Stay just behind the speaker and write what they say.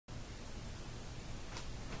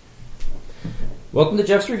Welcome to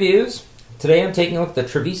Jeff's Reviews. Today I'm taking a look at the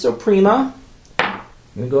Travesso Prima. I'm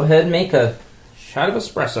going to go ahead and make a shot of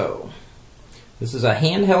espresso. This is a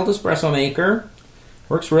handheld espresso maker.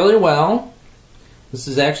 Works really well. This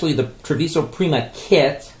is actually the Travesso Prima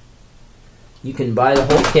Kit. You can buy the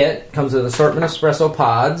whole kit. Comes with an assortment of espresso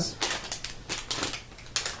pods.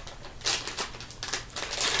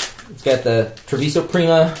 It's got the Travesso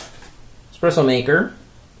Prima espresso maker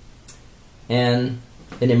and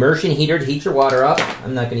an immersion heater to heat your water up.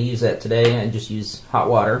 I'm not going to use that today. I just use hot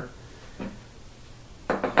water.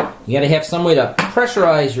 You got to have some way to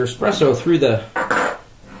pressurize your espresso through the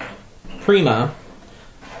Prima.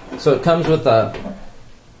 So it comes with a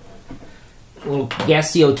little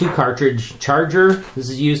gas CO2 cartridge charger.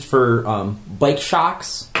 This is used for bike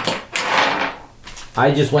shocks.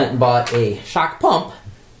 I just went and bought a shock pump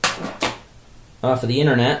off of the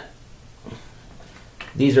internet.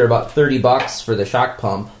 These are about 30 bucks for the shock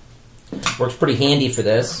pump. Works pretty handy for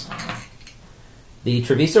this. The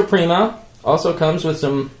Travesso Prima also comes with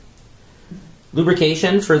some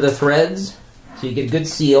lubrication for the threads, so you get a good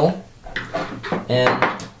seal, and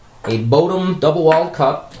a Bodum double-walled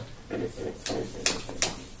cup.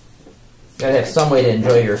 Gotta have some way to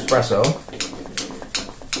enjoy your espresso.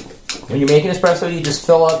 When you're making espresso, you just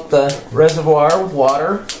fill up the reservoir with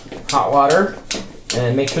water, hot water,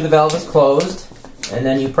 and make sure the valve is closed. And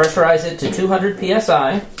then you pressurize it to 200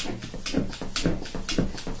 psi.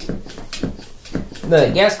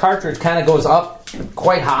 The gas cartridge kind of goes up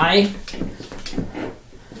quite high,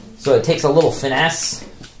 so it takes a little finesse, a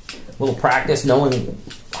little practice knowing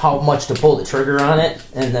how much to pull the trigger on it.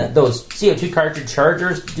 And those CO2 cartridge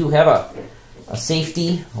chargers do have a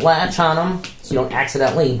safety latch on them, so you don't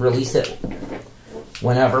accidentally release it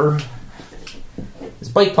whenever. This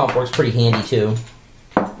bike pump works pretty handy too.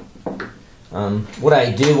 What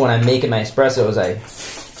I do when I'm making my espresso is I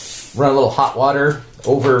run a little hot water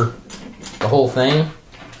over the whole thing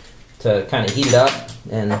to kind of heat it up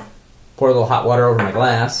and pour a little hot water over my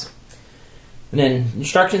glass. And then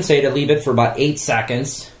instructions say to leave it for about 8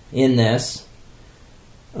 seconds in this.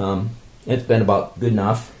 It's been about good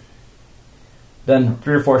enough. Done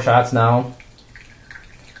 3 or 4 shots now.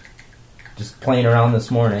 Just playing around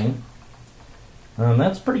this morning.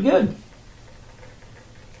 That's pretty good.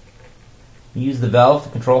 You use the valve to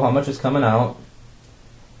control how much is coming out.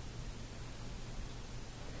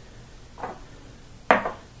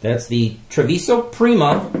 That's the Travesso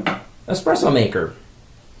Prima espresso maker.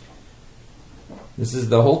 This is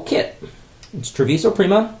the whole kit. It's Travesso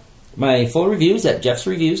Prima. My full reviews at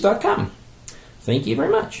jeffsreviews.com. Thank you very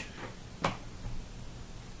much.